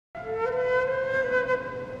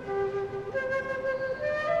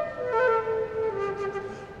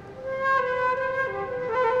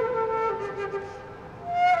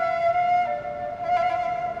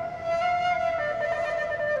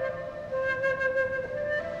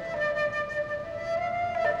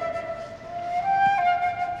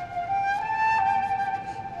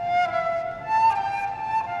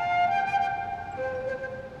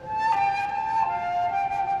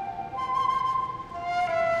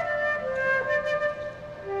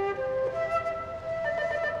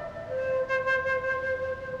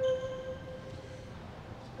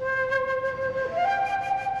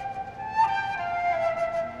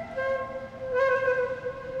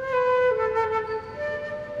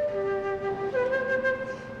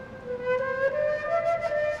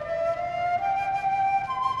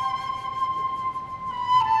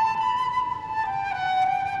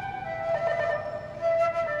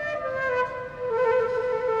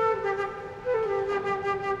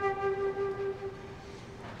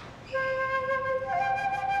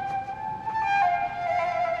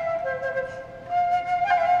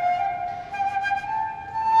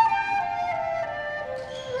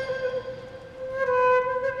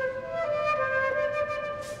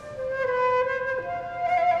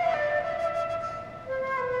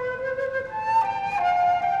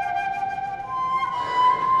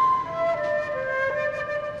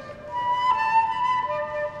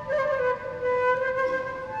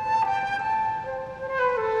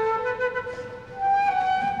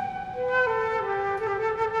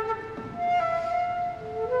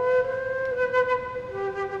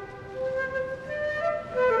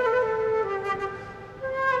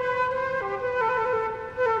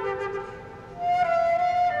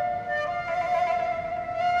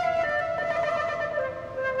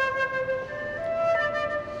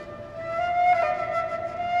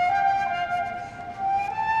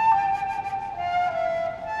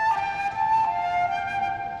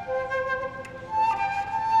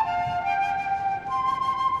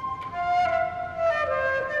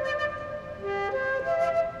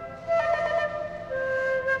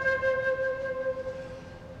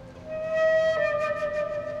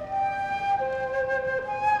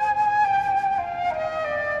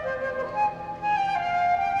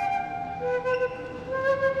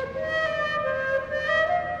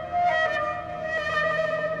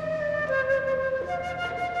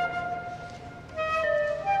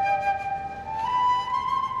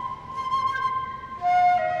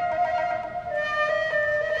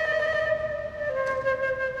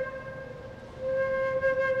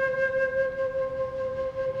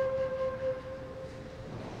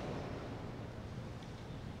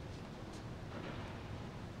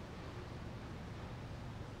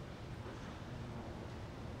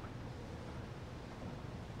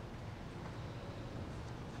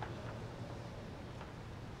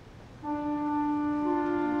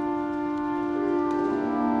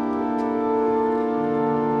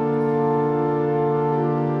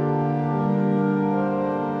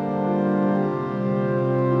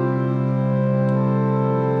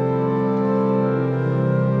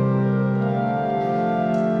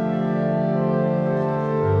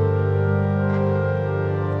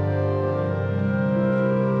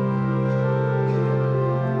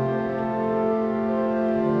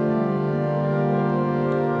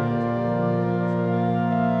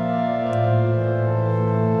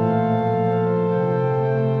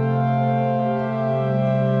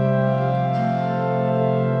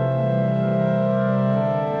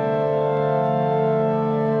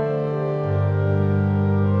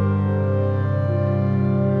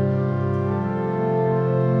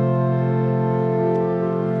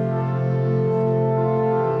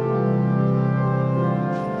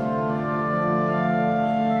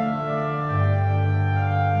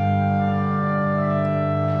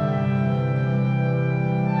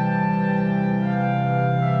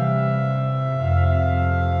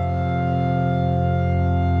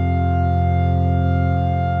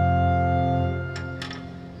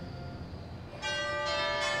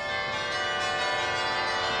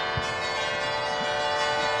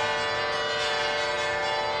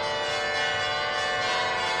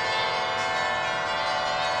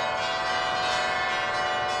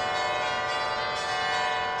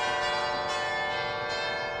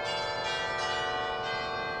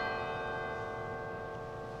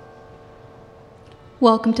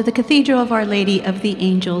Welcome to the Cathedral of Our Lady of the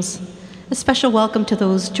Angels. A special welcome to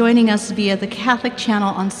those joining us via the Catholic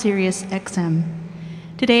channel on Sirius XM.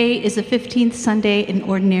 Today is the 15th Sunday in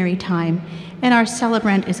Ordinary Time, and our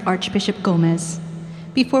celebrant is Archbishop Gomez.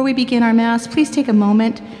 Before we begin our Mass, please take a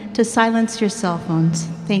moment to silence your cell phones.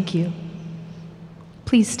 Thank you.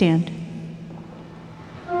 Please stand.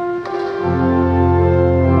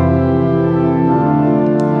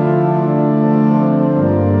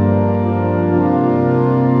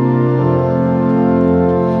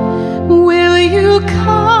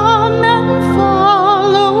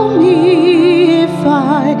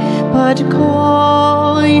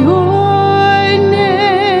 Call your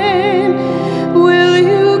name. Will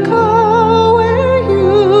you go where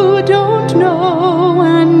you don't know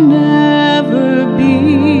and never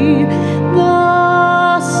be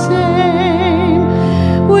the same?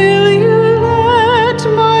 Will you let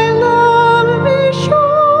my love be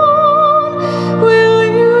shown? Will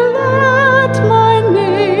you let my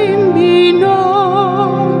name be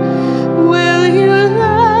known? Will you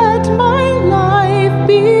let my life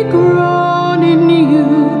be grown?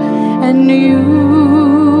 And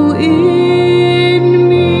you in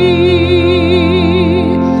me.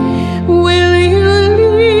 Will you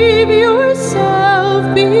leave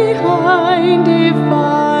yourself behind if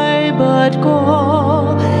I but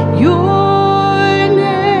call your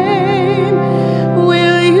name?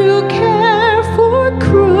 Will you care for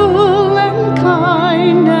cruel and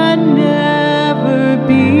kind and never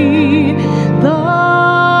be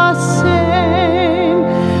the same?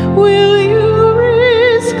 Will you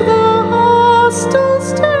risk the hostile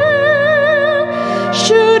stare?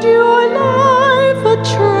 Should your life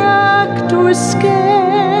attract or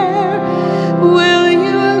scare? Will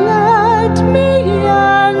you let me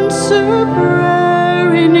answer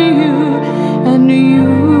prayer in you and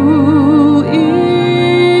you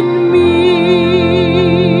in me?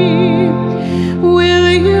 Will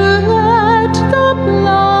you let the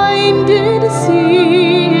blinded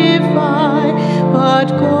see if I but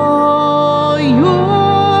call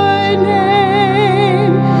your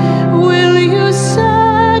name? Will you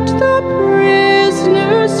set the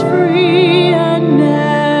prisoners free and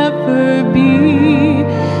never be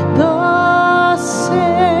the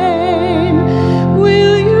same?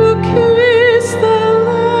 Will you kiss the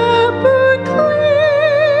leper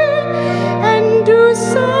clean and do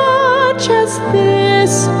such as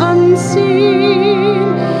this unseen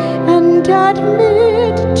and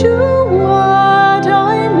admit to what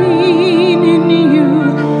I mean in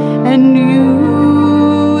you and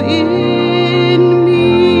you in me?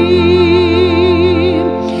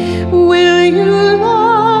 Will you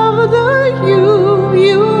love the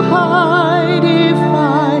you hide if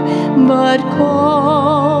I but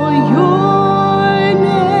call your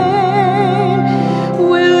name?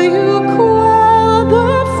 Will you quell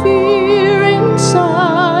the fear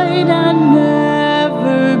inside and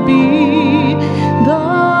never be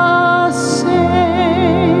the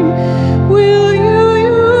same? Will you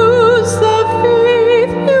use the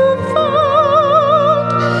faith you found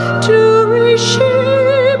to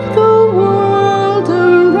reshape the world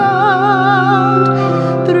around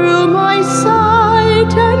through my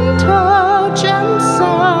sight and touch and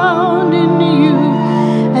sound in you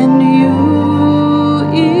and you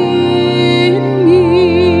in me?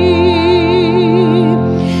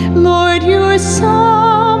 Lord, your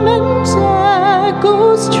summons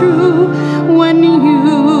echoes true when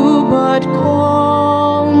you but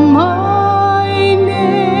call my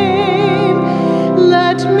name.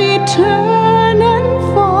 Let me turn and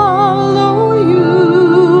follow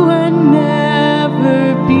you and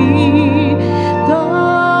never be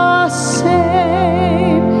the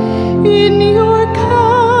same. In your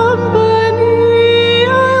company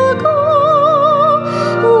I'll go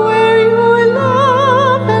where your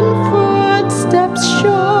love and footsteps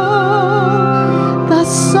show.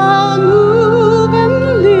 Thus I'll move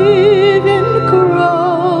and live and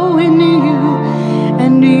grow in you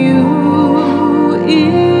and you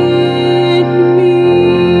in me.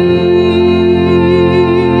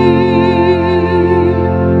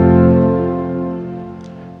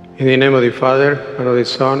 In the name of the Father, and of the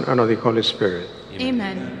Son, and of the Holy Spirit.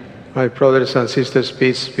 Amen. My brothers and sisters,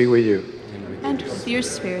 peace be with you. And with your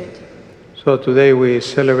spirit. So today we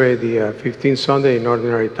celebrate the 15th Sunday in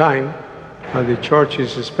Ordinary Time, and the Church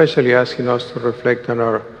is especially asking us to reflect on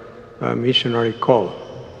our missionary call,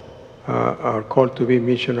 our call to be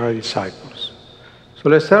missionary disciples. So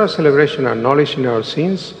let's start our celebration acknowledging our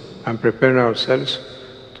sins and preparing ourselves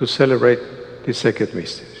to celebrate the sacred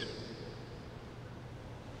mysteries.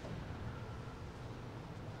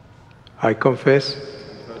 I confess,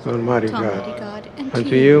 Almighty God, and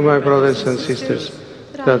to you, my brothers and sisters,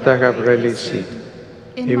 that I have rarely seen,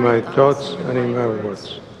 in my thoughts and in my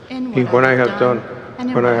words, in what I have done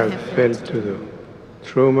and what I have failed to do,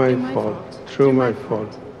 through my fault, through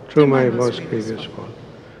my most grievous fault.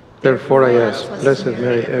 Therefore I ask, Blessed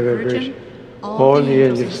Mary, ever Virgin, all the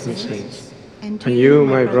angels and saints, and you,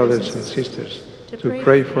 my brothers and sisters, to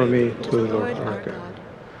pray for me to the Lord our God.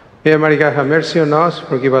 May Mary God have mercy on us,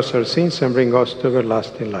 forgive us our sins, and bring us to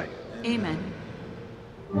everlasting life. Amen.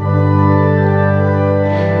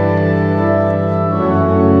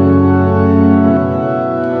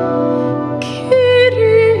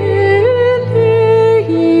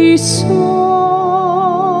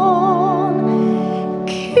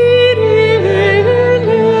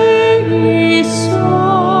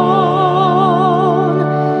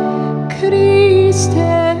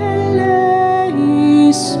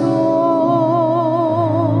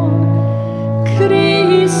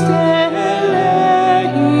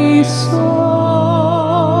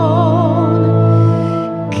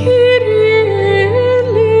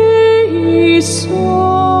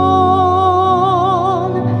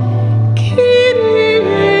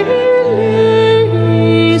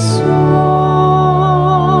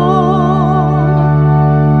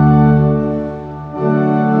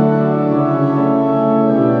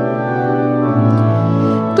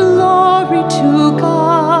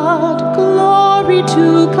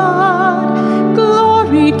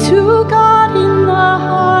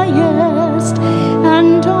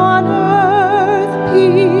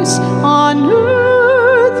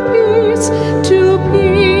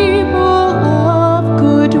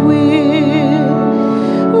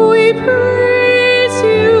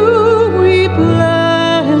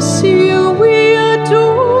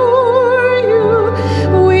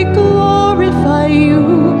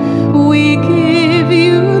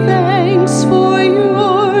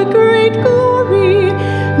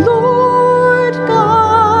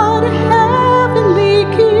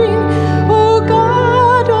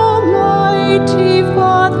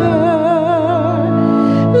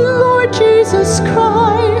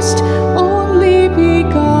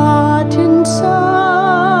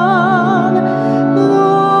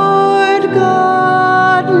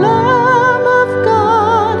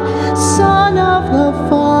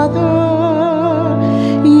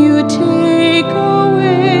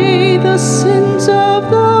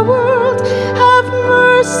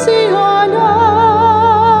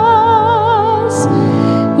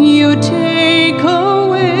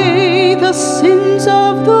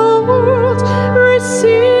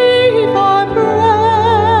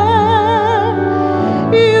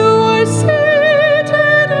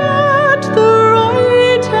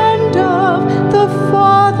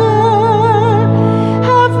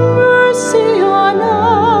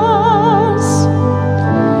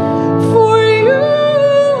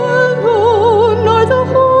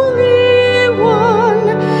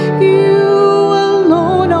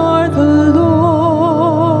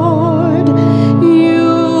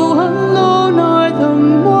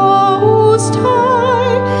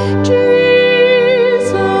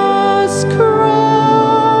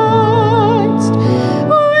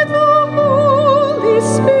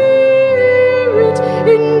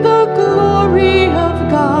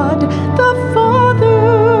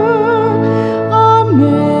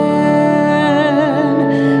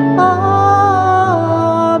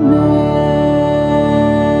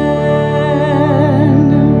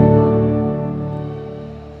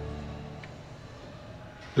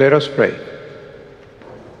 Let us pray.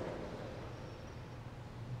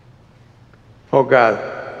 O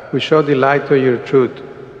God, who show the light of your truth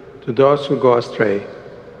to those who go astray,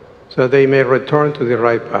 so that they may return to the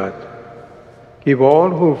right path. Give all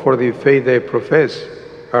who for the faith they profess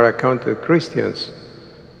are accounted Christians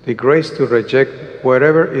the grace to reject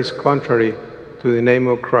whatever is contrary to the name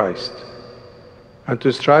of Christ, and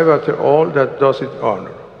to strive after all that does it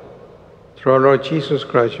honor. Through our Lord Jesus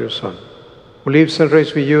Christ, your Son, who lives and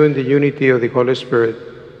reigns with you in the unity of the Holy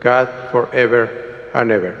Spirit, God, forever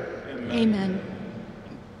and ever. Amen.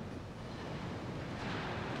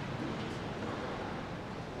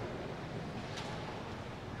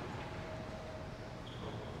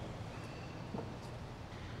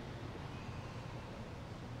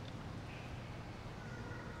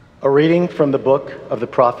 A reading from the book of the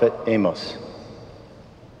prophet Amos.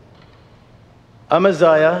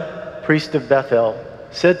 Amaziah, priest of Bethel,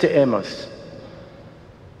 said to Amos,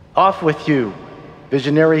 "Off with you,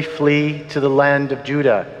 visionary, flee to the land of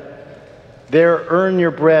Judah. There earn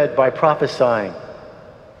your bread by prophesying,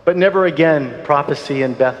 but never again prophesy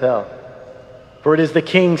in Bethel, for it is the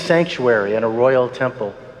king's sanctuary and a royal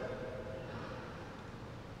temple."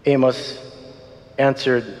 Amos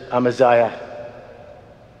answered Amaziah,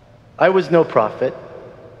 I was no prophet,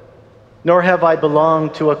 nor have I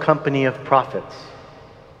belonged to a company of prophets.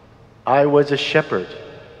 I was a shepherd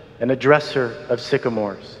and a dresser of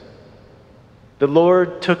sycamores. The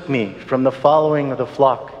Lord took me from the following of the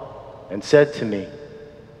flock and said to me,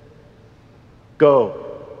 "Go,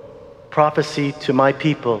 prophesy to my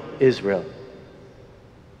people Israel."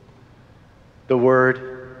 The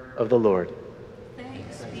word of the Lord.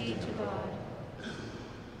 Thanks be to God.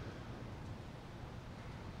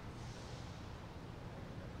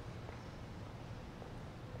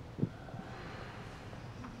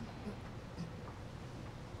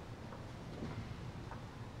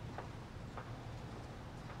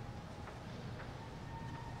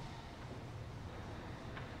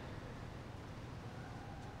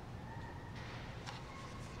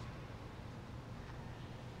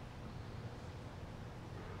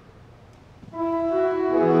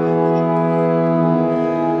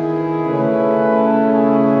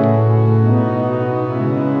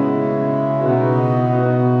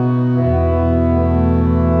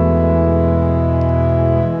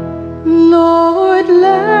 Lord,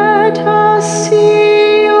 let us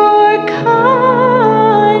see your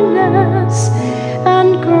kindness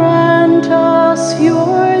and grant us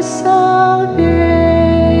your salvation.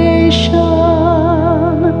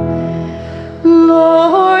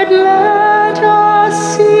 Lord, let us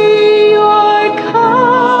see your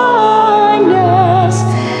kindness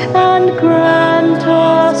and grant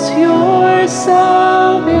us your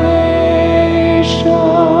salvation.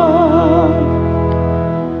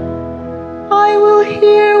 I will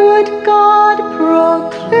hear what God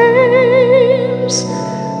proclaims,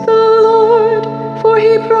 the Lord, for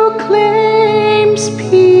he proclaims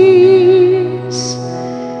peace.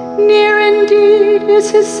 Near indeed is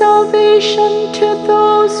his salvation to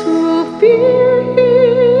those who fear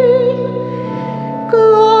him.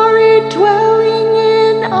 Glory dwelling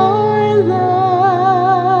in our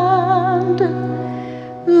land.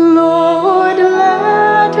 Lord,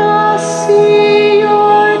 let us see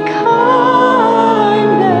your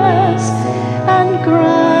kindness and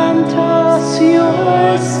grant us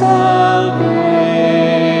your salvation.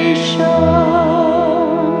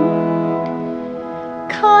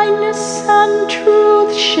 Kindness and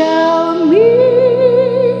truth shall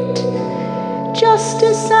meet,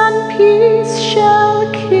 justice and peace shall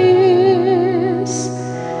kiss.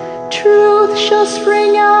 Truth shall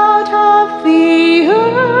spring out of the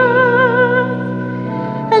earth,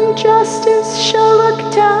 and justice shall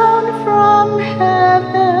look down from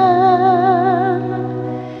heaven.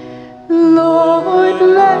 Lord,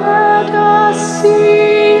 let us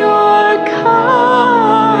see your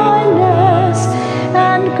kindness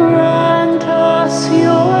and grant us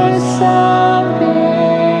your salvation.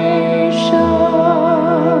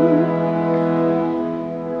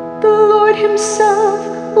 The Lord himself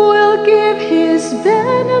will give his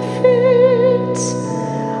benefits.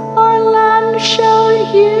 Our land shall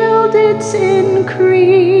yield its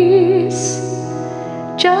increase.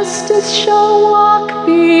 Justice shall walk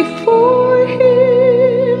before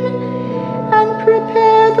him and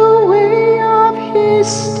prepare the way of his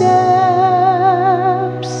steps.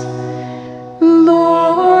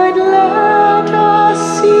 Lord, let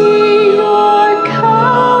us see your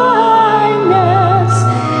kindness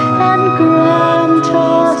and grant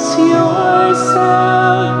us your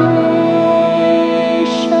salvation.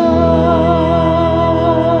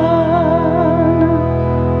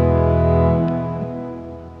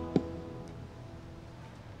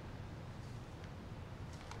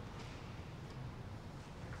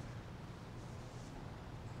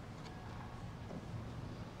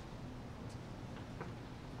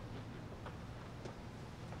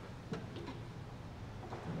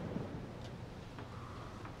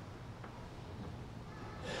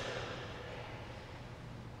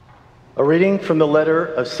 A reading from the letter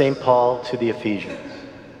of St. Paul to the Ephesians.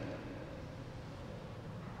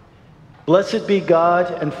 Blessed be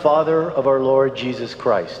God and Father of our Lord Jesus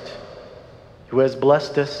Christ, who has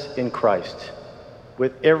blessed us in Christ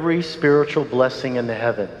with every spiritual blessing in the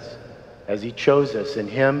heavens, as he chose us in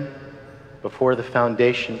him before the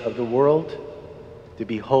foundation of the world to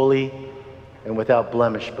be holy and without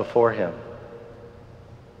blemish before him.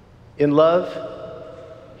 In love,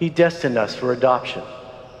 he destined us for adoption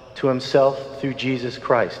to himself through Jesus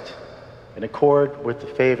Christ, in accord with the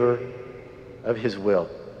favor of his will,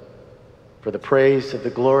 for the praise of the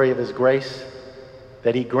glory of his grace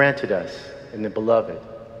that he granted us in the Beloved.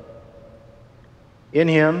 In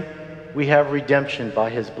him we have redemption by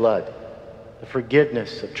his blood, the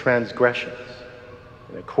forgiveness of transgressions,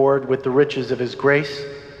 in accord with the riches of his grace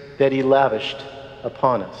that he lavished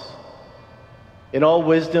upon us. In all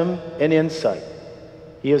wisdom and insight,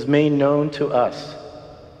 he has made known to us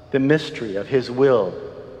the mystery of his will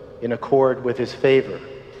in accord with his favor,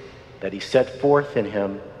 that he set forth in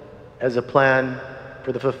him as a plan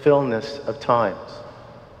for the fulfillment of times,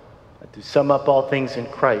 and to sum up all things in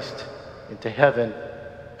Christ into heaven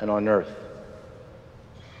and on earth.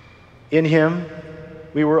 In him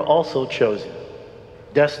we were also chosen,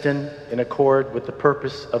 destined in accord with the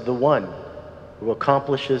purpose of the one who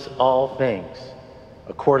accomplishes all things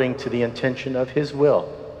according to the intention of his will,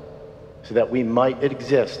 so that we might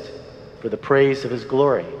exist for the praise of his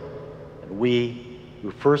glory, and we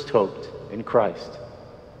who first hoped in Christ.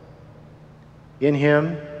 In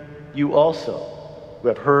him you also, who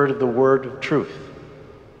have heard of the word of truth,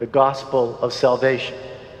 the gospel of salvation,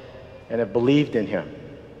 and have believed in him,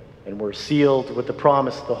 and were sealed with the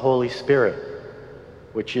promise of the Holy Spirit,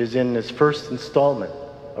 which is in this first installment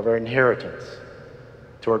of our inheritance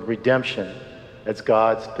toward redemption as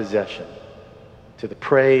God's possession, to the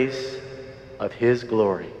praise of his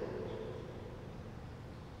glory.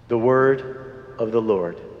 The word of the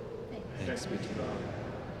Lord. Thanks be to God.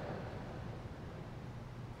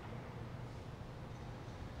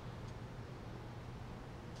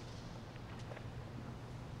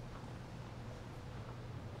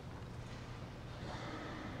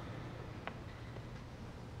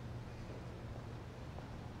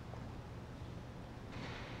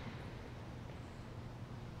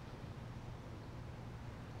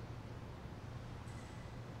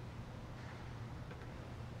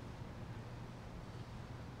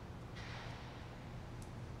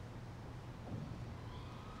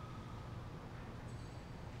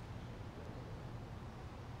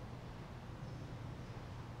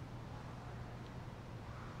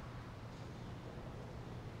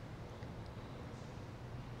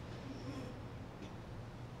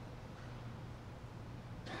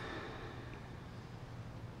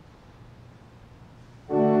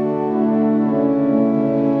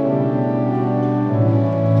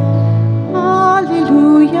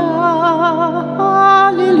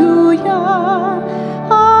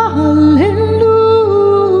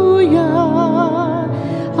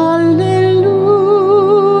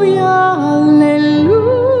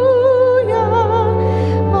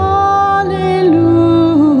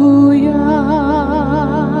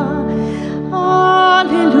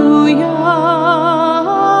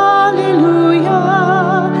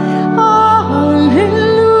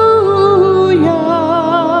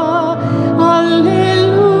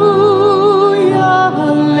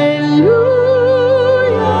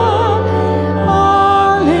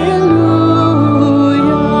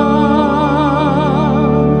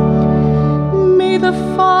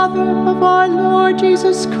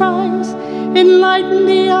 Enlighten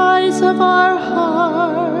the eyes of our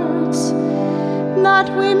hearts, that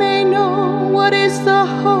we may know what is the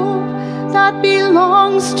hope that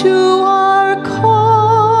belongs to our call.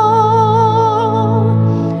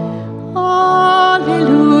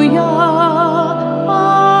 Alleluia,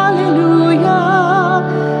 alleluia,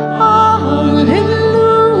 alleluia,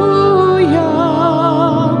 alleluia,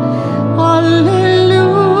 alleluia.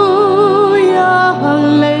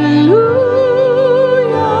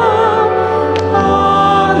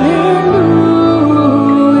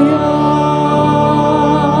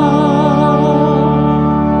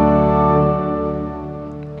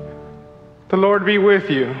 The Lord be with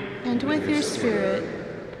you. And with your spirit.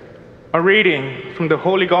 A reading from the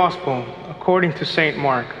Holy Gospel according to St.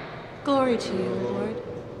 Mark. Glory to you, Lord.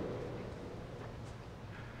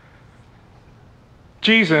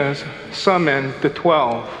 Jesus summoned the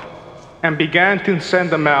 12 and began to send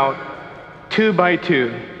them out 2 by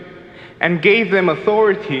 2 and gave them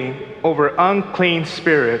authority over unclean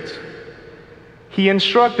spirits. He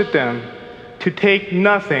instructed them to take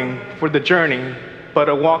nothing for the journey but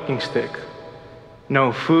a walking stick.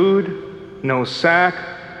 No food, no sack,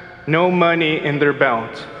 no money in their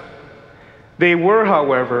belts. They were,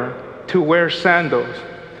 however, to wear sandals,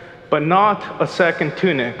 but not a second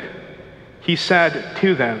tunic. He said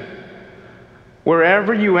to them,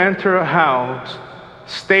 "Wherever you enter a house,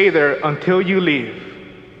 stay there until you leave.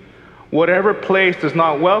 Whatever place does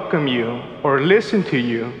not welcome you or listen to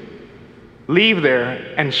you, leave there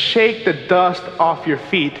and shake the dust off your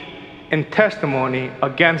feet in testimony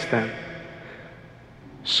against them."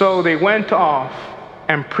 So they went off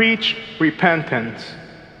and preached repentance.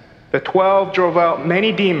 The 12 drove out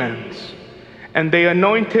many demons, and they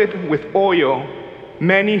anointed with oil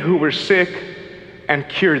many who were sick and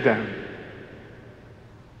cured them.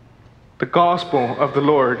 The Gospel of the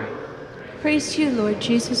Lord. Praise to you, Lord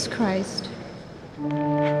Jesus Christ.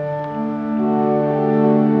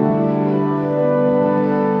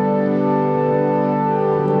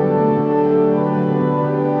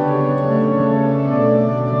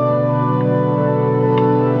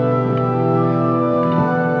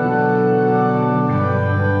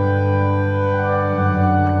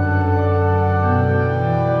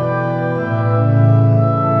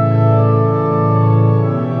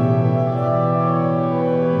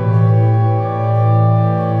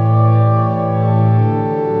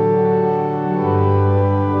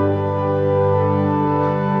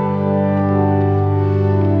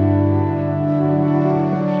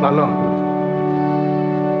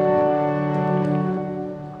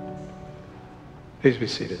 Please be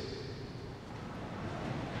seated.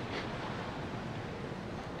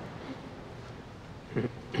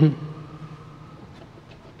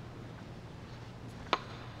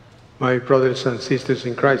 My brothers and sisters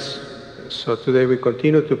in Christ, so today we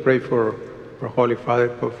continue to pray for our Holy Father,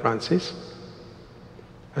 Pope Francis,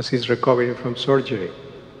 as he's recovering from surgery.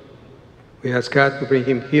 We ask God to bring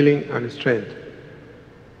him healing and strength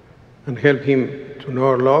and help him to know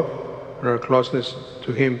our love and our closeness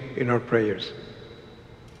to him in our prayers.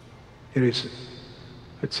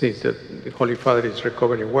 It seems that the Holy Father is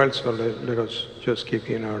recovering well, so let us just keep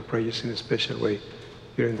him in our prayers in a special way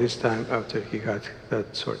during this time after he had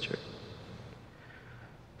that surgery.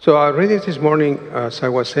 So our reading this morning, as I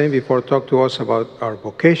was saying before, talk to us about our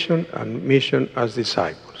vocation and mission as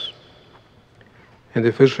disciples. In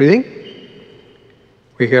the first reading,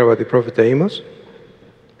 we hear about the prophet Amos.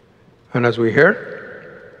 And as we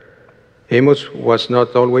heard, Amos was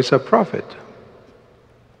not always a prophet.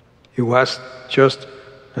 He was just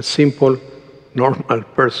a simple, normal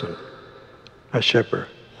person, a shepherd,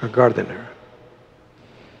 a gardener.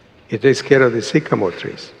 He takes care of the sycamore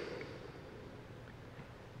trees.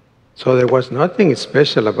 So there was nothing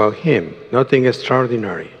special about him, nothing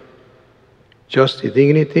extraordinary, just the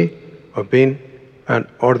dignity of being an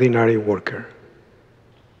ordinary worker.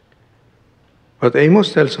 But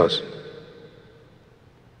Amos tells us,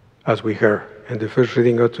 as we heard in the first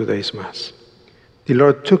reading of today's Mass, the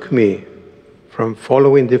Lord took me from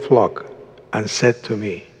following the flock and said to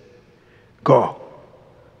me, "Go,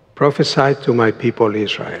 prophesy to my people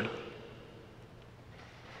Israel."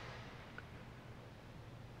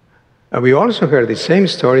 And we also heard the same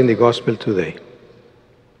story in the Gospel today.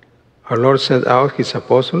 Our Lord sent out his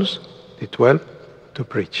apostles, the 12, to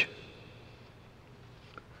preach.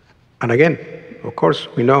 And again, of course,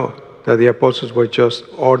 we know that the apostles were just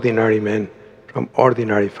ordinary men from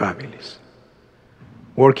ordinary families,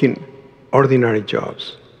 working ordinary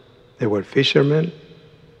jobs. They were fishermen.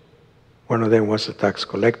 One of them was a tax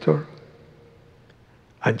collector.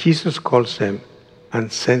 And Jesus calls them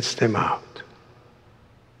and sends them out.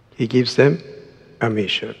 He gives them a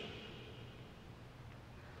mission.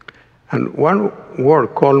 And one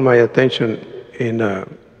word called my attention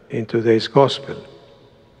in today's Gospel.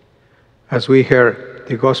 As we hear,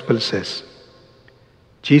 the Gospel says,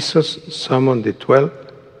 Jesus summoned the 12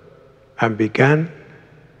 and began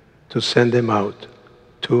to send them out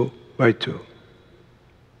 2 by 2.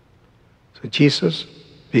 So Jesus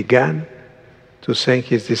began to send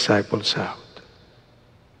his disciples out.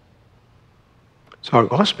 So our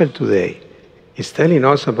Gospel today is telling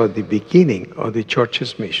us about the beginning of the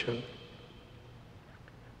church's mission.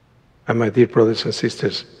 And my dear brothers and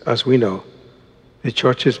sisters, as we know, the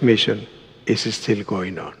church's mission is still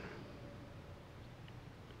going on.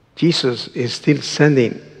 Jesus is still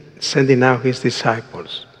sending out his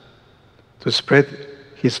disciples to spread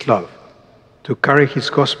his love, to carry his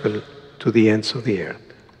gospel to the ends of the earth.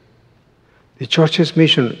 The church's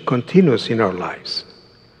mission continues in our lives.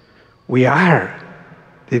 We are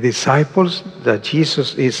the disciples that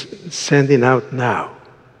Jesus is sending out now,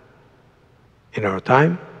 in our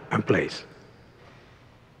time and place.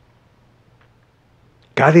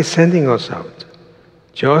 God is sending us out,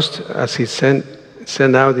 just as he sent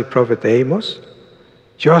out the prophet Amos,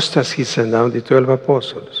 just as he sent out the 12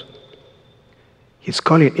 apostles. He's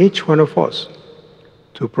calling each one of us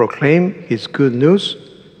to proclaim his good news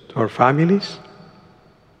to our families,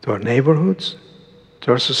 to our neighborhoods,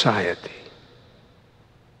 to our society.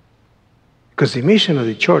 Because the mission of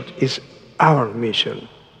the church is our mission,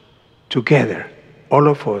 together, all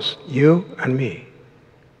of us, you and me.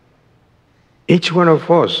 Each one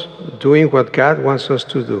of us doing what God wants us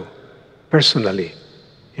to do, personally,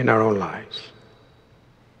 in our own lives.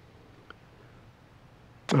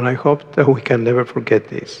 And I hope that we can never forget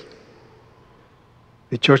this.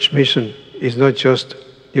 The church mission is not just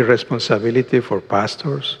the responsibility for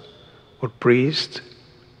pastors or priests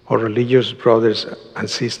or religious brothers and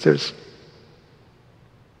sisters.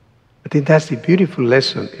 I think that's the beautiful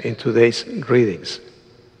lesson in today's readings.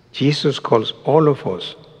 Jesus calls all of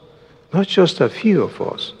us, not just a few of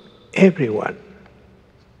us, everyone.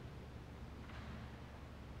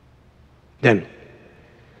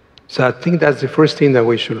 So I think that's the first thing that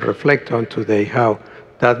we should reflect on today, how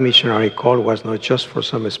that missionary call was not just for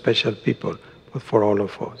some special people, but for all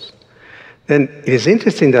of us. Then it is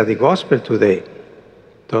interesting that the gospel today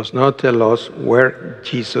does not tell us where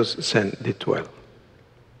Jesus sent the 12.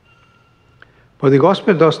 But the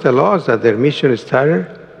gospel does tell us that their mission started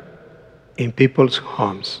in people's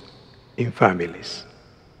homes, in families.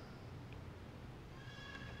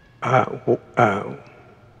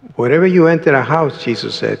 Wherever you enter a house,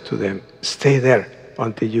 Jesus said to them, stay there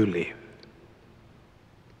until you leave.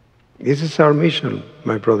 This is our mission,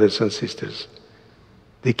 my brothers and sisters.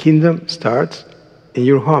 The kingdom starts in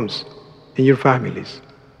your homes, in your families.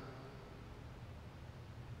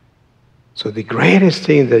 So the greatest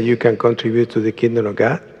thing that you can contribute to the kingdom of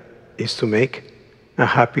God is to make a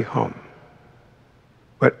happy home,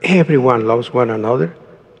 where everyone loves one another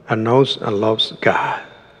and knows and loves God.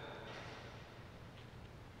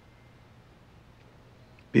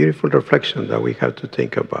 Beautiful reflection that we have to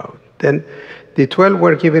think about. Then the 12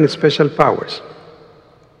 were given special powers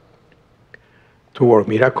to work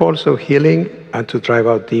miracles of healing and to drive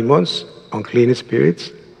out demons, unclean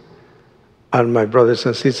spirits. And my brothers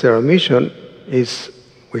and sisters, our mission is,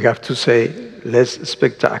 we have to say, less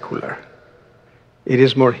spectacular. It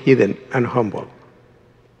is more hidden and humble.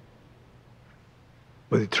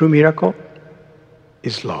 But the true miracle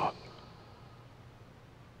is love.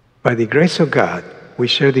 By the grace of God, we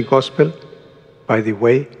share the gospel by the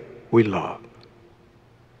way we love.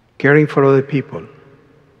 Caring for other people,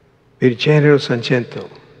 being generous and gentle,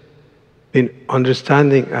 being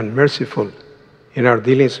understanding and merciful in our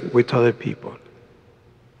dealings with other people.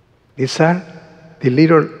 These are the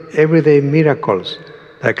little everyday miracles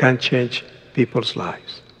that can change people's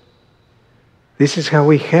lives. This is how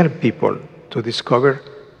we help people to discover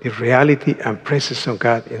the reality and presence of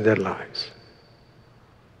God in their lives.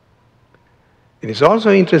 It is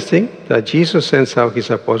also interesting that Jesus sends out his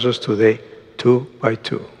apostles today 2 by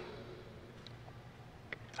 2.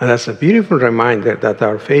 And that's a beautiful reminder that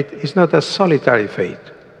our faith is not a solitary faith.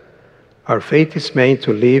 Our faith is meant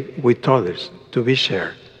to live with others, to be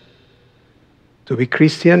shared. To be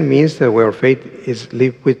Christian means that our faith is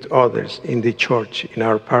lived with others in the church, in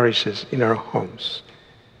our parishes, in our homes.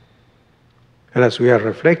 And as we are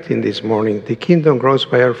reflecting this morning, the kingdom grows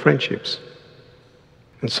by our friendships.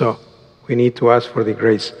 And so, we need to ask for the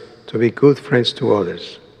grace to be good friends to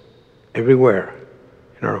others, everywhere,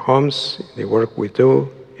 in our homes, in the work we do,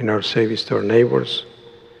 in our service to our neighbors.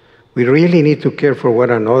 We really need to care for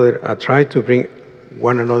one another and try to bring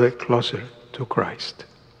one another closer to Christ.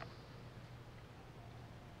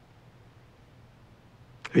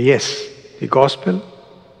 Yes, the gospel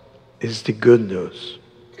is the good news.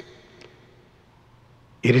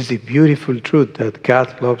 It is the beautiful truth that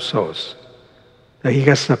God loves us, that he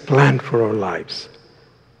has a plan for our lives,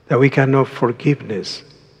 that we can know forgiveness,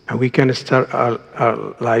 and we can start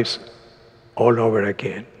our lives all over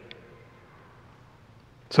again.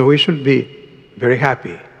 So we should be very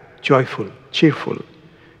happy, joyful, cheerful.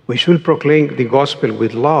 We should proclaim the gospel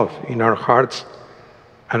with love in our hearts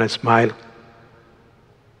and a smile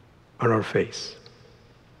on our face.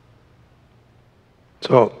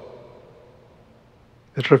 So,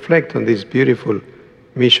 let's reflect on this beautiful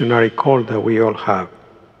missionary call that we all have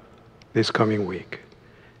this coming week.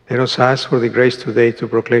 Let us ask for the grace today to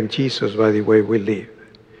proclaim Jesus by the way we live,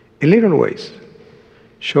 in little ways,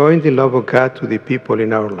 showing the love of God to the people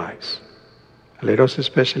in our lives. And let us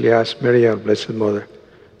especially ask Mary, our Blessed Mother,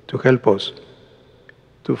 to help us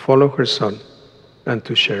to follow her Son and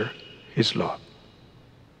to share his love.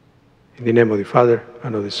 In the name of the Father,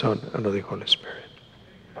 and of the Son, and of the Holy Spirit.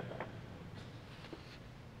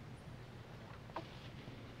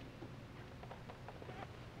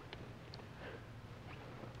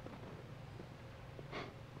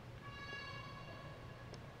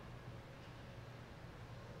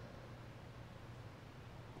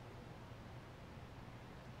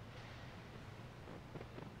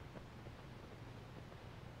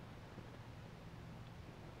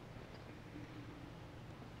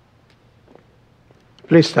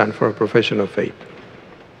 Please stand for a profession of faith.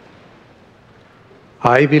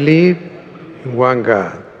 I believe in one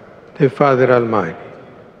God, the Father Almighty,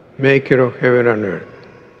 maker of heaven and earth,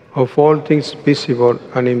 of all things visible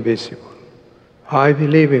and invisible. I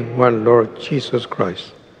believe in one Lord Jesus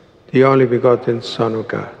Christ, the only begotten Son of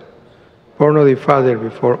God, born of the Father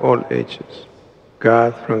before all ages,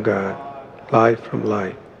 God from God, light from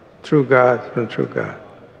light, true God from true God,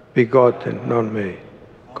 begotten, not made,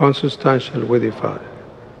 consubstantial with the Father.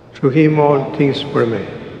 Through him all things were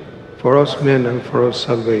made. For us men and for us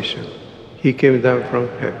salvation, he came down from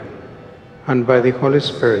heaven, and by the Holy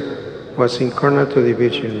Spirit was incarnate to the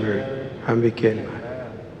Virgin Mary, and became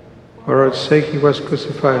man. For our sake he was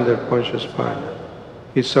crucified under Pontius Pilate.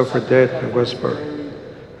 He suffered death and was buried,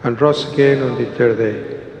 and rose again on the third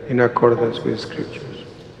day, in accordance with Scriptures.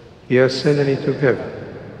 He ascended into heaven,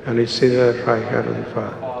 and is seated at the right hand of the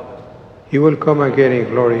Father. He will come again in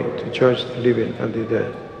glory to judge the living and the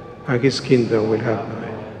dead, and his kingdom will have no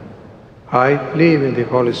end. I believe in the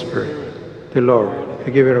Holy Spirit, the Lord,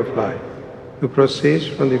 the giver of life, who proceeds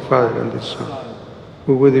from the Father and the Son,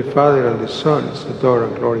 who with the Father and the Son is adored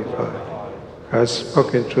and glorified, has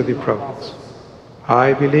spoken through the prophets.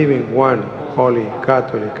 I believe in one holy,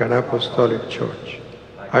 Catholic, and Apostolic Church.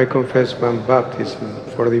 I confess one baptism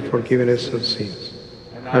for the forgiveness of sins.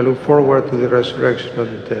 I look forward to the resurrection of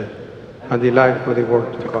the dead and the life of the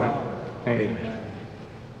world to come. Amen.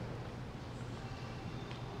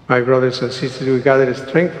 My brothers and sisters, we gather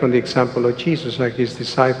strength from the example of Jesus and his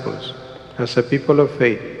disciples. As a people of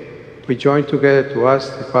faith, we join together to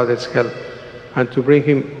ask the Father's help and to bring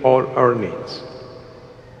him all our needs.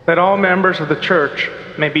 That all members of the Church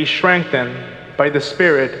may be strengthened by the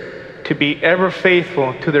Spirit to be ever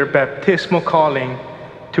faithful to their baptismal calling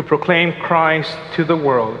to proclaim Christ to the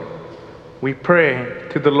world. We pray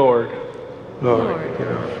to the Lord. Lord,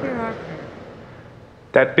 hear our prayer.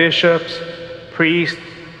 That bishops, priests,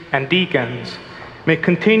 and deacons may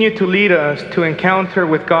continue to lead us to encounter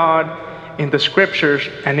with God in the Scriptures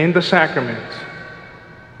and in the sacraments.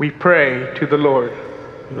 We pray to the Lord.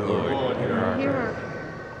 Lord, hear our prayer.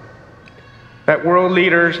 That world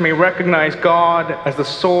leaders may recognize God as the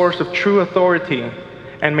source of true authority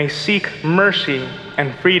and may seek mercy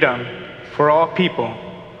and freedom for all people.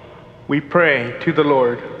 We pray to the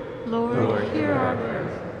Lord. Lord, hear our prayer.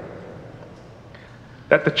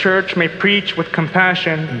 That the Church may preach with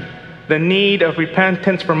compassion the need of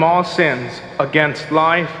repentance from all sins against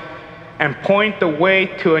life and point the way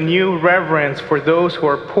to a new reverence for those who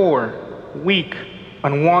are poor, weak,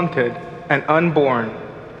 unwanted, and unborn.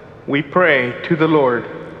 We pray to the Lord.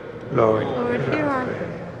 Lord, Hear our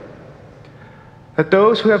prayer. That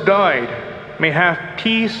those who have died may have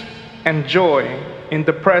peace and joy in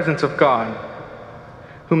the presence of God,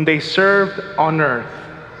 whom they served on earth.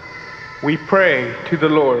 We pray to the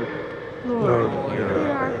Lord. Lord, hear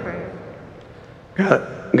our prayer.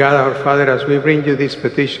 God our Father, as we bring you these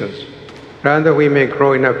petitions, grant that we may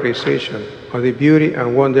grow in appreciation of the beauty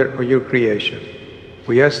and wonder of your creation.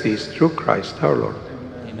 We ask this through Christ our Lord.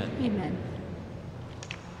 Amen.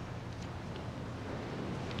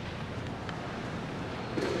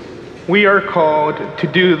 We are called to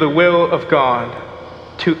do the will of God,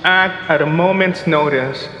 to act at a moment's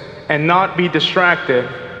notice and not be distracted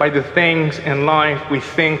by the things in life we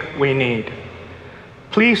think we need.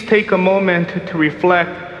 Please take a moment to reflect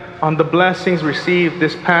on the blessings received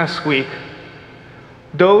this past week.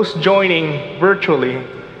 Those joining virtually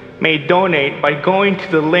may donate by going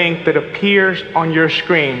to the link that appears on your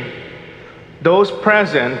screen. Those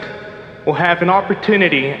present will have an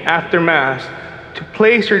opportunity after Mass to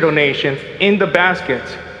place your donations in the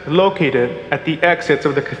baskets located at the exits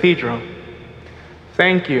of the cathedral.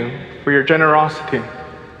 Thank you for your generosity.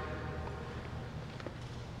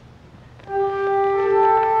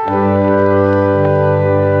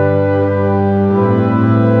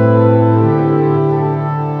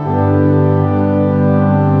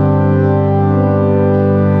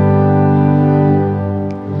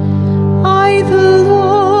 I, the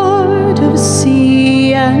Lord of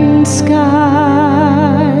sea and sky,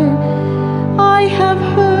 I have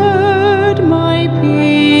heard my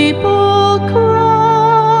people cry.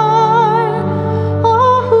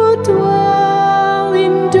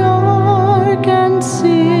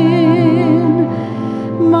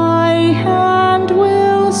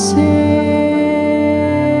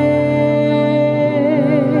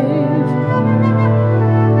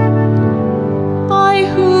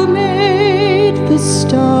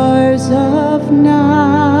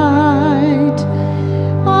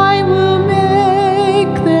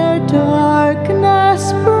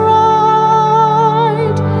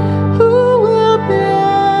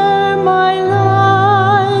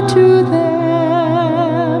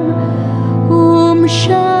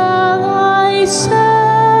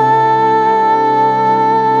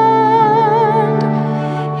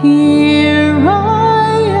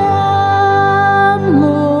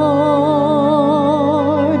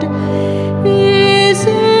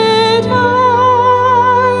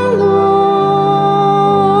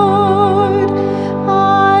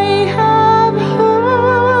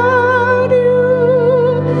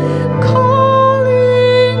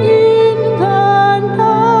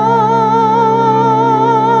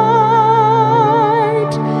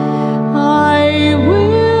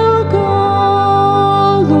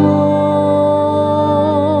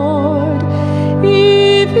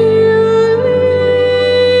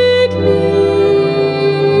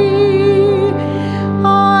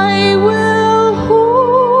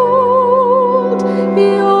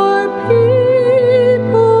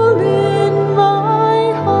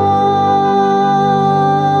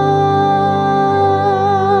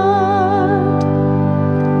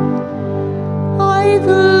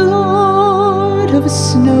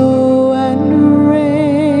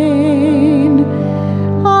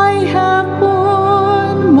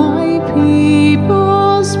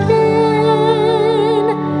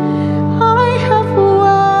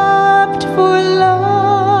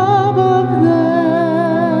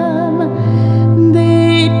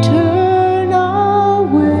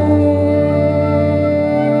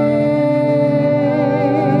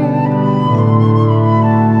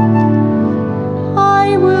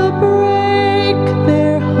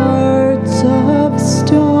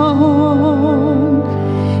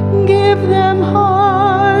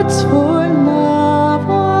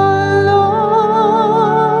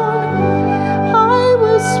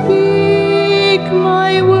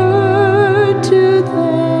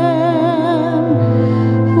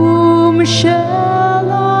 whom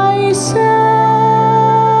shall I send?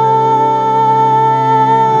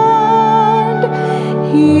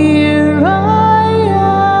 Here I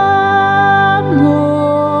am, Lord.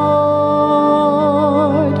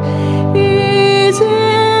 Is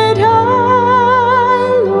it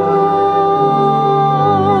I, Lord?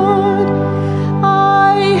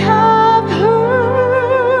 I have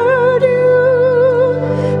heard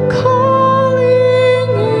you calling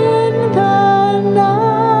in the night.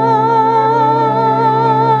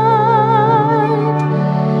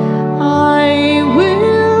 I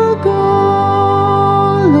will go,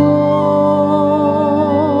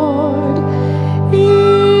 Lord,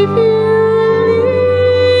 if you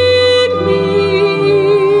lead me.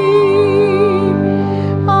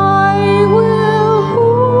 I will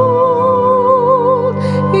hold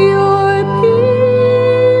your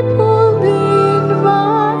people in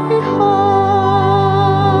my heart.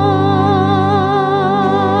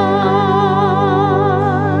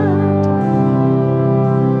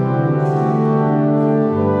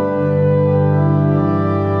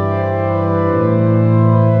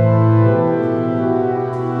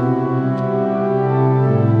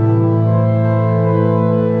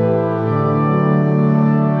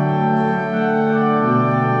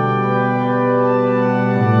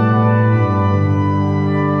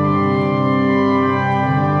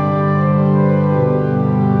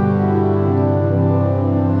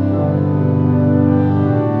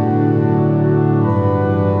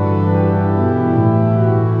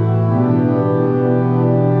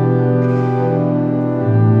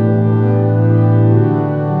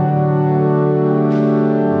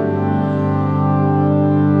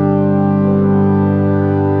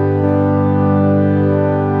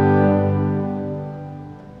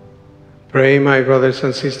 Pray, my brothers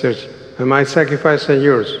and sisters, that my sacrifice and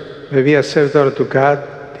yours may be acceptable to God,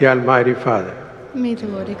 the Almighty Father. May the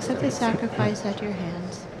Lord accept the sacrifice at your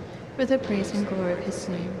hands for the praise and glory of his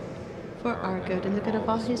name, for our good and the good of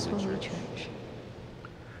all his holy church.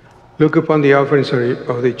 Look upon the offerings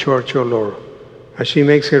of the Church, O Lord, as she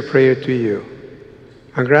makes her prayer to you,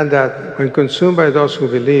 and grant that, when consumed by those who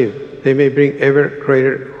believe, they may bring ever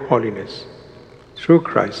greater holiness. Through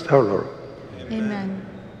Christ our Lord. Amen.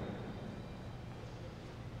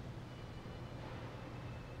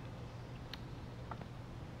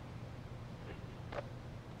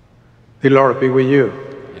 The Lord be with you.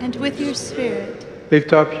 And with your spirit,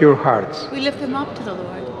 Lift up your hearts. we lift them up to the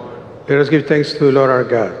Lord. Let us give thanks to the Lord our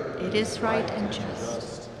God. It is right and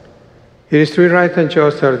just. It is truly right and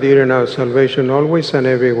just, our dear and our salvation, always and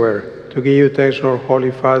everywhere, to give you thanks, Lord,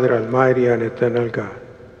 Holy Father, Almighty and eternal God.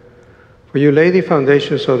 For you laid the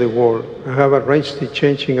foundations of the world and have arranged the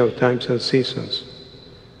changing of times and seasons.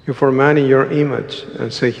 You formed man in your image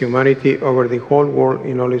and set humanity over the whole world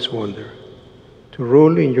in all its wonder, to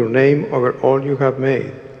rule in your name over all you have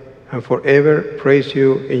made, and forever praise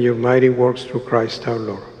you in your mighty works through Christ our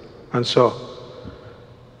Lord. And so,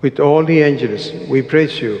 with all the angels, we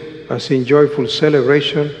praise you, as in joyful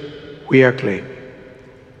celebration we acclaim.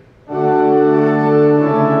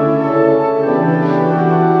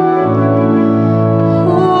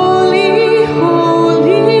 Holy,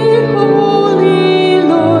 holy, holy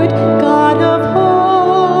Lord, God of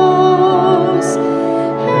hosts,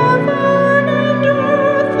 heaven and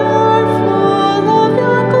earth are full of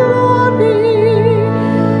your glory.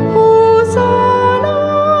 Hosanna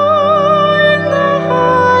in the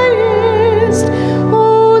highest,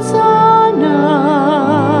 Hosanna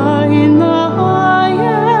in the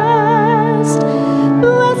highest.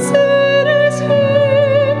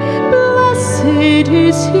 Blessed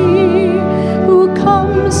is he who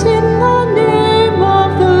comes in the name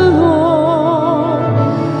of the Lord.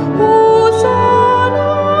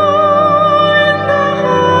 Hosanna in the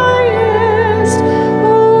highest,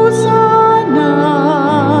 Hosanna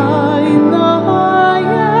in the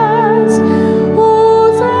highest,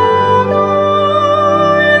 Hosanna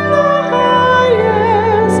in the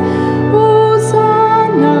highest,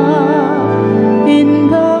 Hosanna in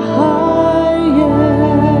the highest.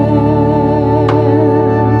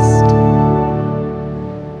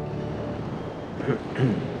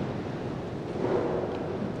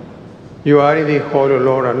 You are in the whole, O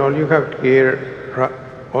Lord, and all you have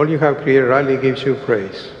created rightly gives you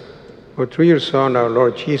praise. For through your Son, our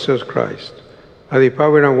Lord Jesus Christ, by the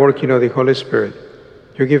power and working of the Holy Spirit,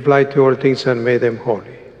 you give light to all things and made them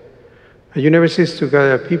holy. And you never cease to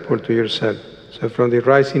gather people to yourself, so from the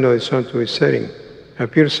rising of the sun to its setting, a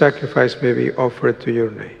pure sacrifice may be offered to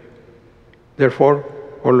your name. Therefore,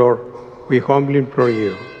 O Lord, we humbly implore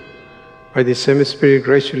you, by the same Spirit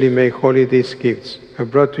graciously make holy these gifts, and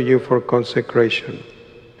brought to you for consecration,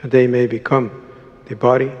 that they may become the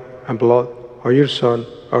body and blood of your Son,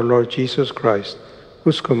 our Lord Jesus Christ,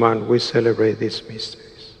 whose command we celebrate these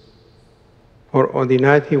mysteries. For on the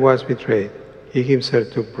night he was betrayed, he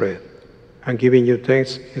himself took bread, and giving you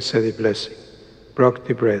thanks, he said a blessing, broke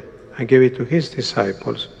the bread, and gave it to his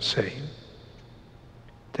disciples, saying,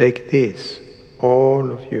 "Take this, all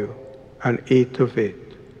of you, and eat of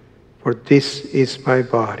it, for this is my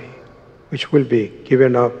body, which will be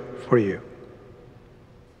given up for you."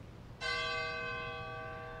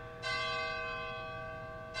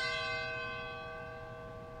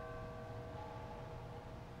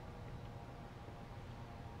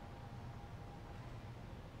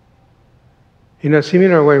 In a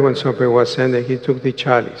similar way, when supper was ended, he took the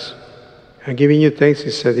chalice, and giving you thanks, he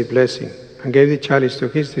said the blessing, and gave the chalice to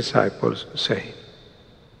his disciples, saying,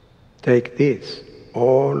 "Take this,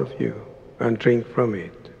 all of you, and drink from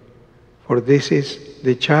it, for this is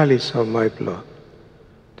the chalice of my blood,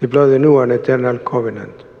 the blood of the new and eternal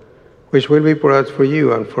covenant, which will be poured out for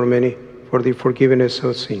you and for many for the forgiveness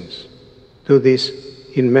of sins. Do this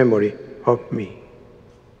in memory of me."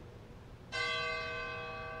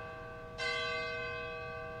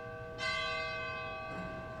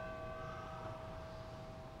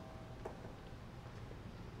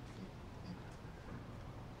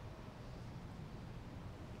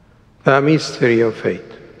 The mystery of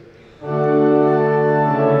faith.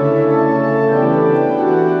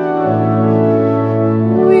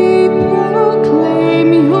 We proclaim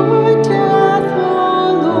your death, O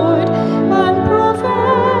Lord, and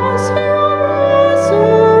profess your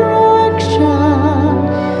resurrection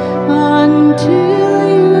until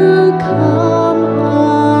you come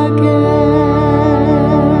again.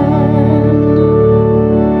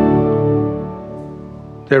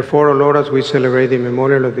 Therefore, O Lord, as we celebrate the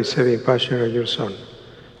memorial of the saving passion of your Son,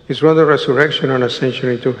 his wonderful resurrection and ascension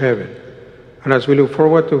into heaven, and as we look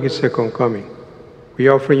forward to his second coming, we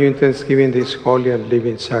offer you in thanksgiving this holy and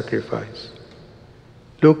living sacrifice.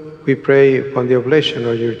 Look, we pray, upon the oblation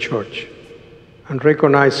of your church, and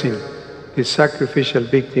recognizing the sacrificial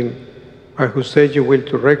victim by whose death you will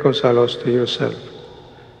to reconcile us to yourself.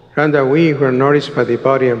 Grant that we, who are nourished by the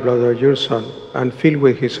body and blood of your Son, and filled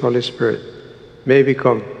with his Holy Spirit, may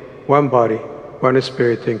become one body, one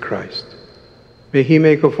spirit in Christ. May he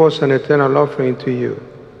make of us an eternal offering to you,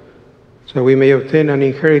 so we may obtain an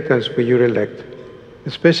inheritance with your elect,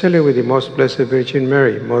 especially with the most blessed Virgin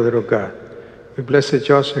Mary, Mother of God, with blessed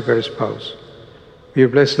Joseph, her spouse, with your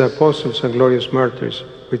blessed apostles and glorious martyrs,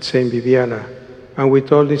 with Saint Viviana, and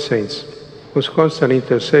with all the saints, whose constant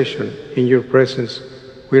intercession in your presence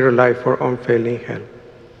we rely for unfailing help.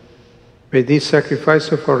 May this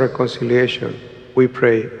sacrifice of our reconciliation, we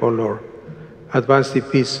pray, O Lord, advance the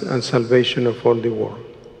peace and salvation of all the world.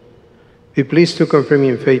 Be pleased to confirm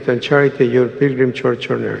in faith and charity your pilgrim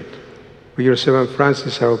church on earth, with your servant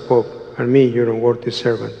Francis, our Pope, and me, your unworthy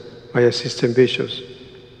servant, my assistant bishops,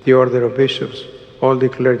 the order of bishops, all the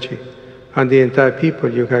clergy, and the entire people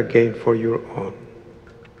you have gained for your own.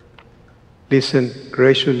 Listen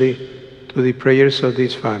graciously to the prayers of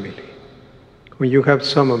this family, whom you have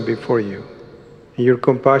summoned before you. In your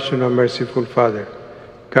compassion, O merciful Father,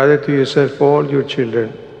 gather to yourself all your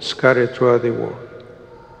children scattered throughout the world,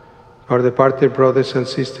 our departed brothers and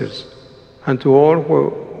sisters, and to all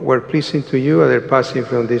who were pleasing to you at their passing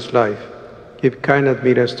from this life, give kind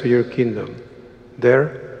admittance to your kingdom.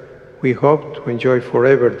 There, we hope to enjoy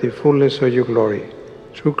forever the fullness of your glory,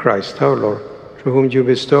 through Christ our Lord, through whom you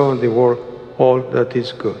bestow on the world all that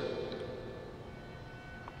is good.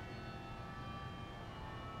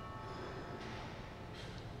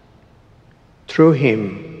 Through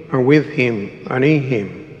him, and with him, and in him,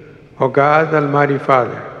 O God, Almighty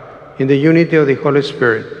Father, in the unity of the Holy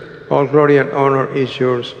Spirit, all glory and honor is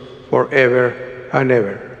yours forever and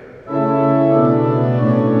ever.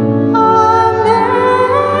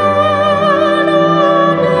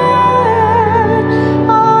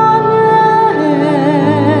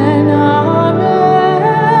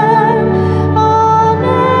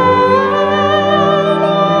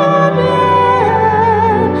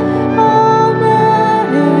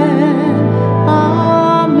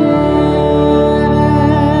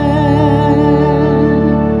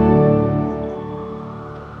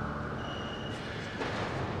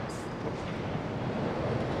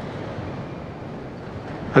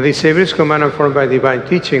 At the Savior's command and formed by divine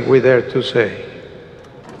teaching, we dare to say,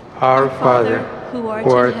 Our Father, who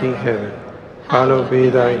art in heaven, hallowed be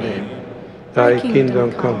thy name. Thy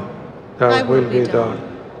kingdom come, thy will be done,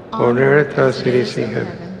 on earth as it is in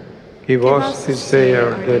heaven. Give us this day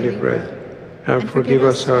our daily bread, and forgive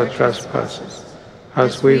us our trespasses,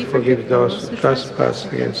 as we forgive those who trespass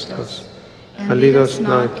against us. And lead us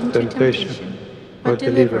not into temptation, but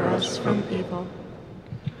deliver us from evil.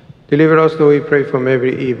 Deliver us, Lord, we pray, from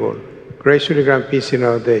every evil. Graciously grant peace in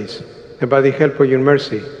our days, and by the help of your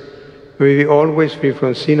mercy, may we be always free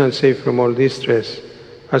from sin and safe from all distress,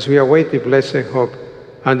 as we await the blessed hope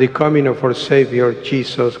and the coming of our Savior,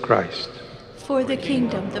 Jesus Christ. For the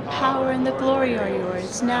kingdom, the power, and the glory are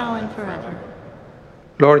yours, now and forever.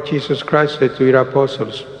 Lord Jesus Christ said to your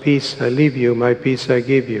apostles, "Peace I leave you, my peace I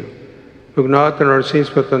give you. Look not on our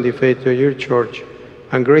sins, but on the faith of your church,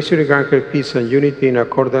 and graciously grant her peace and unity in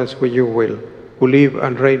accordance with your will, who live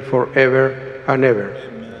and reign forever and ever."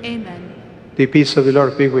 Amen. The peace of the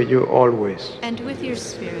Lord be with you always. And with your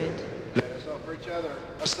spirit. Let us offer each other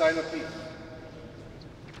a sign of peace.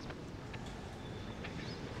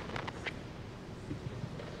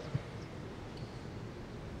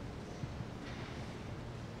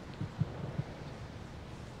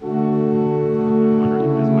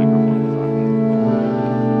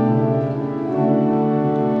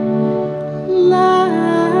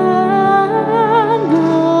 Lamb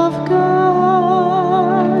of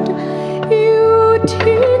God, you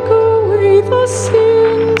take away the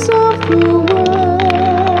sins of the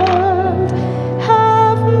world.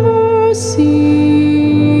 Have mercy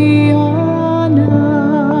on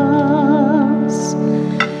us.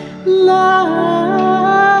 Lamb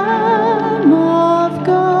of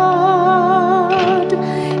God,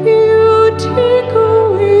 you take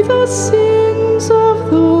away the sins of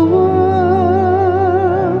the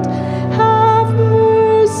world. Have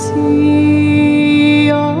mercy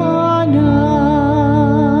on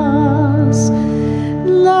us.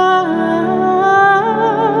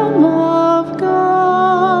 Lamb of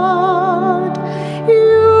God,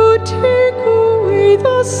 you take away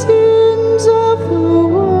the sins of the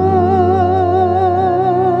world.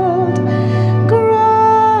 Grant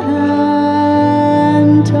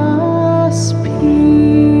us peace.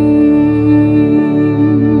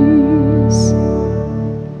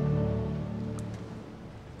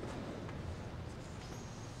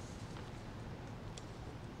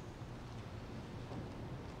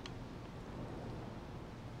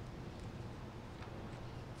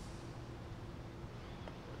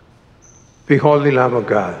 Behold the Lamb of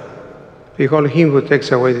God. Behold him who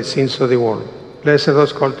takes away the sins of the world. Blessed are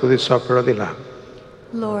those called to the supper of the Lamb.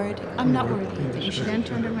 Lord, I'm not worthy that you should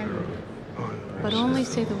enter under my roof, but only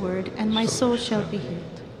say the word, and my soul shall be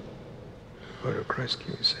healed. Lord of Christ, give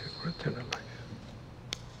me safe for eternal life.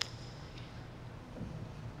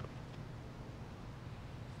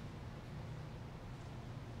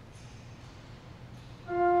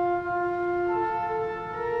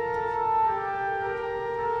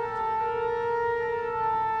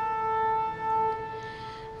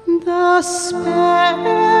 The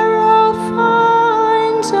sparrow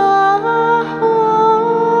finds a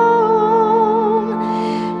home,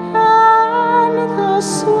 and the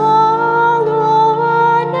swallow a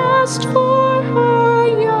nest for her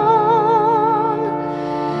young.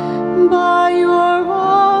 By your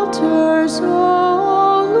altars, O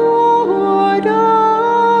Lord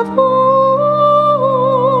of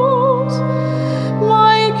hosts,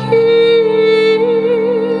 my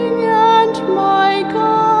King and my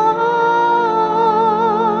God,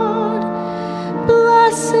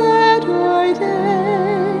 blessed are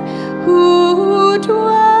they who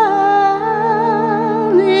dwell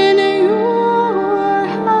in your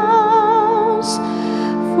house,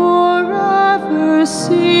 forever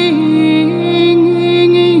singing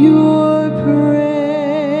your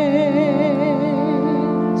praise.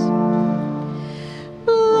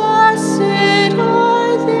 Blessed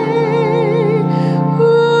are they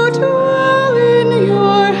who dwell in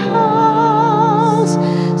your house,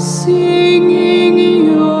 singing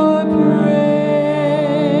your praise.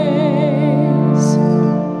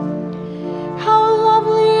 How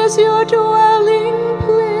lovely is your dwelling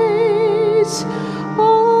place, O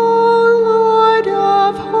Lord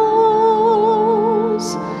of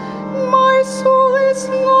hosts. My soul is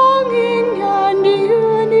longing and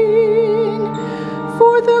yearning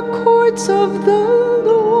for the courts of the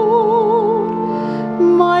Lord.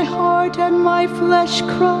 My heart and my flesh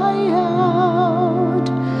cry out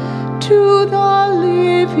to the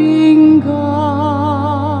living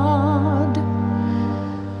God.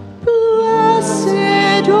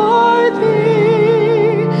 Blessed are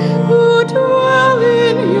they who dwell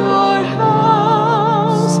in your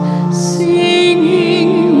house, singing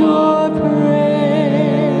your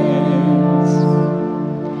praise.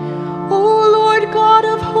 O Lord God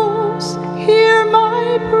of hosts, hear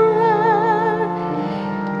my prayer.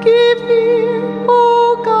 Give ear,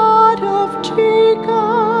 O God of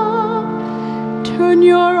Jacob. Turn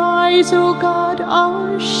your eyes, O God,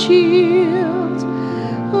 our shield.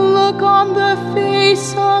 Look look on the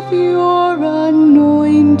face of your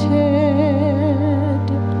anointed.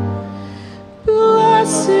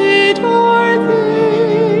 Blessed are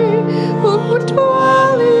they who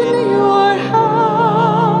dwell in your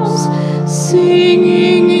house,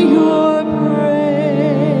 singing your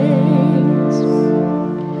praise.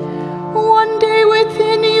 One day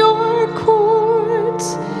within your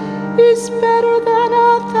courts is better than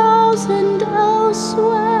 1,000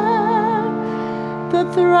 elsewhere. The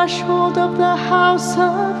threshold of the house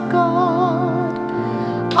of God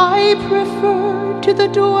I prefer to the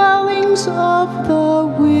dwellings of the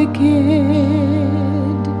wicked.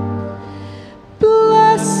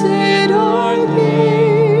 Blessed are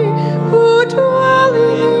they who dwell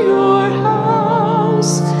in your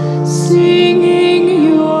house, singing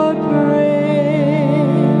your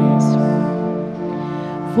praise.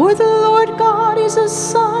 For the Lord God is a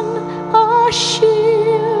sun, a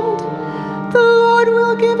shield. The Lord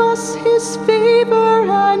will give us his favor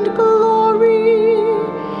and glory.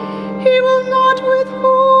 He will not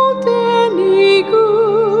withhold any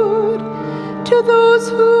good to those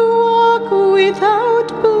who walk without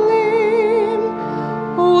blame.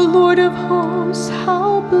 O Lord of hosts,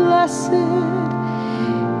 how blessed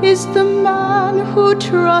is the man who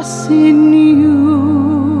trusts in you.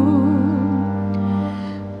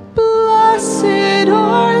 Blessed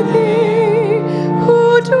are they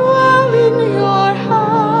who dwell in your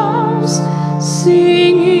house,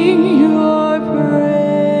 singing your praise.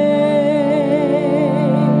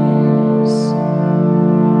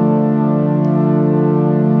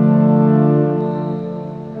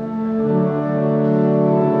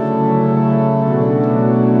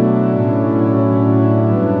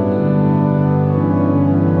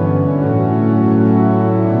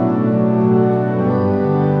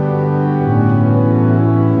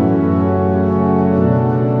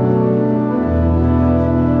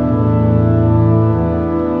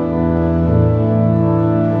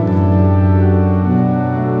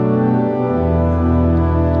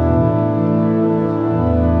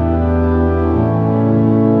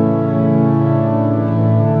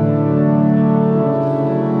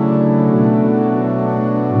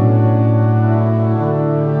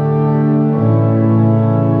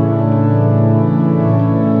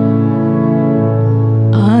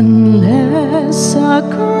 Unless a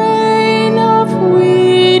grain of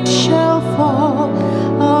wheat shall fall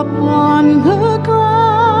upon the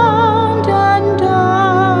ground and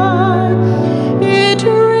die, it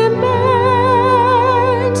remains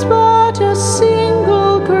but a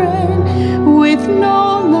single grain with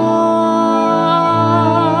no life.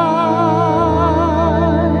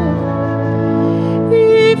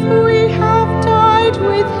 If we have died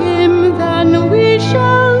with him, then we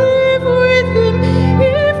shall live with him.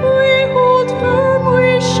 If we hold firm,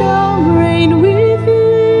 we shall reign with him.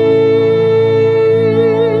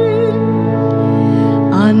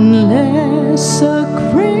 Unless a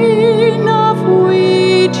grain of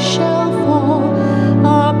wheat shall fall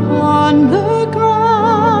upon the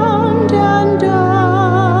ground and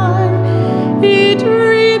die, it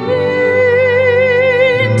remains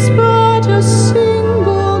but a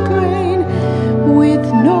single grain with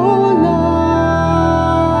no life.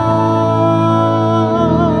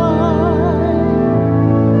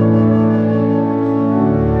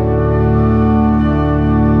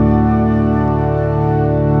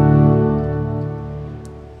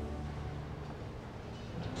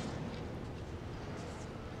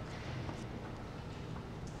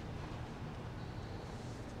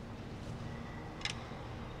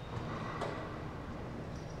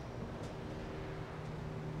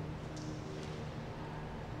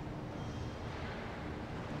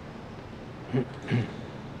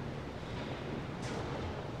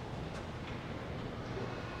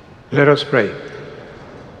 Let us pray.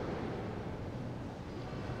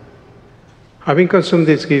 Having consumed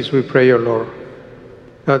these gifts, we pray, O Lord,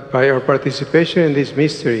 that by our participation in this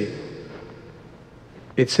mystery,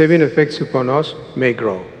 its saving effects upon us may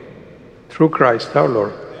grow. Through Christ our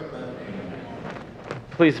Lord.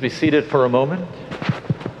 Please be seated for a moment.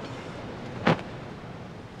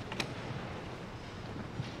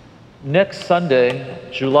 Next Sunday,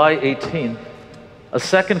 July 18th, a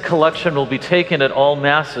second collection will be taken at all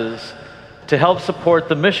Masses to help support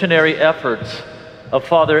the missionary efforts of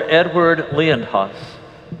Father Edward Leonhas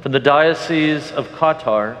from the Diocese of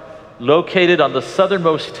Qatar, located on the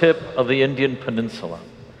southernmost tip of the Indian Peninsula.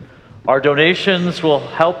 Our donations will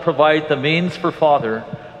help provide the means for Father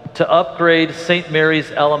to upgrade St. Mary's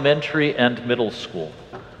Elementary and Middle School.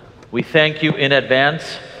 We thank you in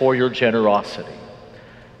advance for your generosity.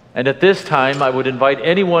 And at this time, I would invite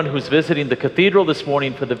anyone who's visiting the cathedral this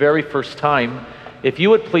morning for the very first time, If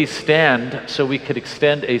you would please stand so we could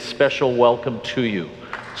extend a special welcome to you.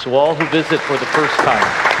 So all who visit for the first time,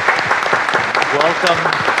 welcome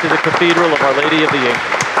to the Cathedral of Our Lady of the Angels.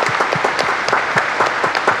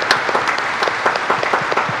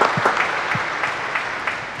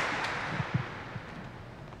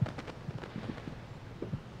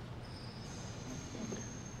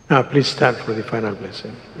 Now, please stand for the final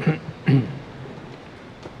blessing.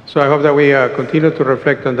 So I hope that we continue to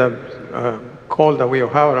reflect on the call that we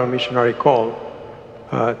have, our missionary call,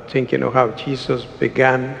 thinking of how Jesus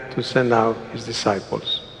began to send out his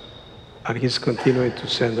disciples. And he's continuing to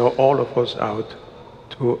send all of us out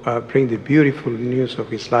to bring the beautiful news of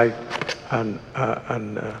his life and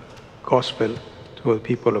gospel to the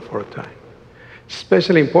people of our time.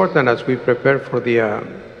 Especially important as we prepare for the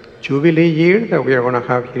Jubilee year that we are going to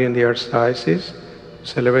have here in the Archdiocese,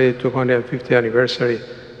 celebrate the 250th anniversary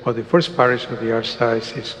of the first parish of the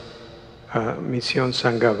Archdiocese, Mission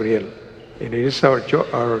San Gabriel. And it is our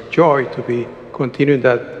joy to be continuing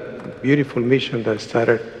that beautiful mission that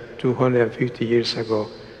started 250 years ago.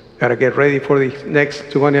 Gotta get ready for the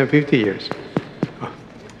next 250 years.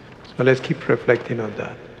 So let's keep reflecting on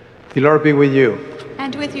that. The Lord be with you.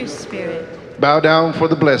 And with your spirit. Bow down for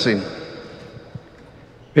the blessing.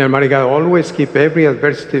 May Almighty God always keep every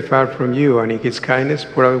adversity far from you, and in his kindness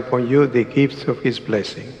pour out upon you the gifts of his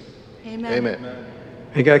blessing. Amen. Amen.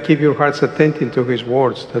 May God keep your hearts attentive to his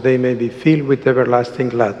words, that they may be filled with everlasting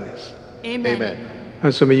gladness. Amen. Amen.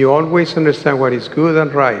 And so may you always understand what is good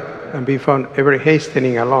and right, and be found ever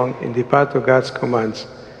hastening along in the path of God's commands,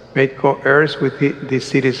 made co-heirs with the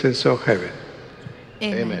citizens of heaven.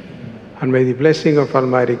 Amen. And may the blessing of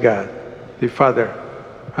Almighty God, the Father,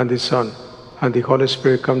 and the Son, and the Holy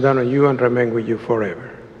Spirit come down on you and remain with you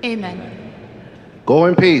forever. Amen. Go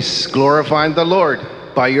in peace, glorifying the Lord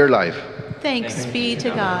by your life. Thanks be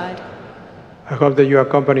to God. I hope that you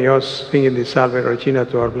accompany us singing the Salve Regina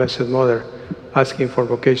to our Blessed Mother, asking for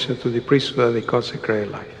vocation to the priesthood and the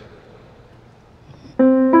consecrated life.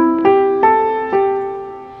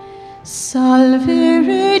 Salve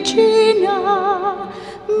Regina,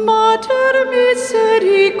 Mater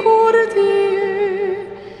misericordiae,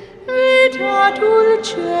 vita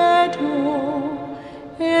dulcedo,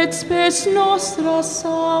 et spes nostra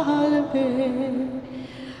salve.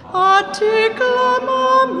 A te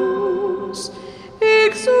clamamus,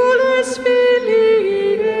 exules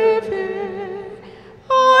filii Eve,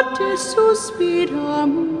 a te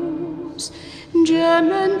suspiramus,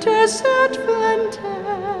 gementes et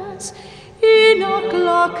flentes, in ac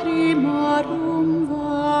lacrimarum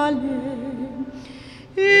vale.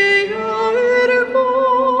 Ea ergo,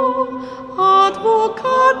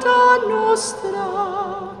 advocata nostra,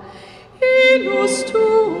 ilus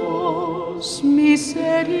tuos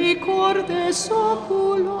misericordes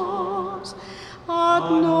oculos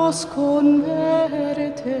ad nos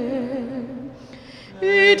converte.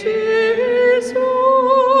 Et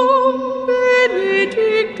Iesum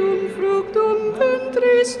benedictum fructum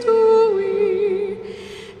ventris tui,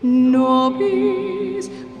 nobis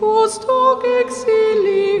post hoc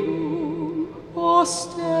exilium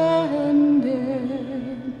oste.